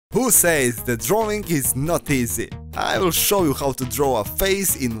Who says that drawing is not easy? I will show you how to draw a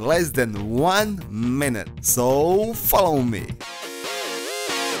face in less than 1 minute, so follow me.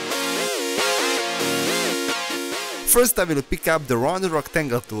 First I will pick up the round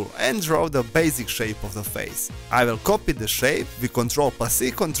rectangle tool and draw the basic shape of the face. I will copy the shape with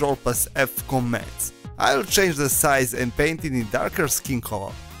Ctrl+C, Ctrl+F commands. I will change the size and paint it in darker skin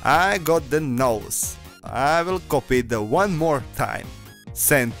color. I got the nose. I will copy it one more time.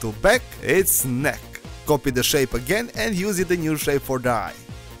 Send to back, it's neck. Copy the shape again and use it the new shape for the eye.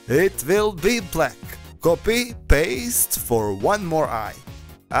 It will be black. Copy, paste for one more eye.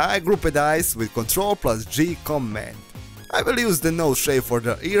 I grouped the eyes with Ctrl+G command. I will use the nose shape for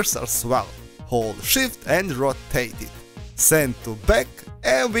the ears as well. Hold Shift and rotate it. Send to back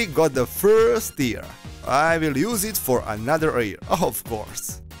and we got the first ear. I will use it for another ear, of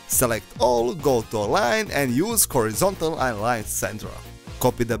course. Select all, go to align and use horizontal align center.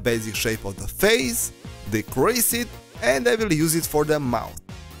 Copy the basic shape of the face, decrease it and I will use it for the mouth.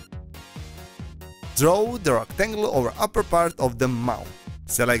 Draw the rectangle over upper part of the mouth.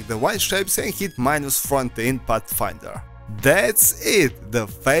 Select the white shapes and hit -front in Pathfinder. That's it, the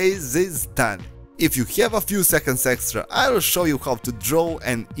face is done. If you have a few seconds extra, I will show you how to draw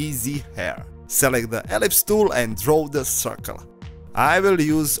an easy hair. Select the ellipse tool and draw the circle. I will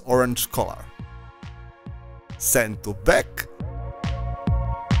use orange color. Send to back.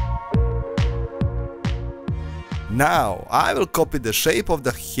 Now I will copy the shape of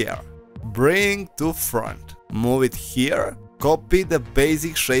the hair. Bring to front. Move it here. Copy the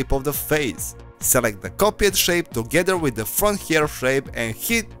basic shape of the face. Select the copied shape together with the front hair shape and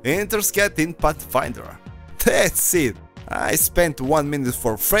hit Interscat in Pathfinder. That's it! I spent 1 minute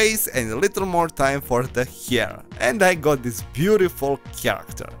for face and a little more time for the hair, and I got this beautiful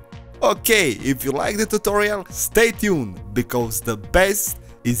character. Okay, if you like the tutorial, stay tuned, because the best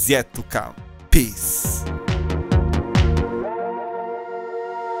is yet to come. Peace!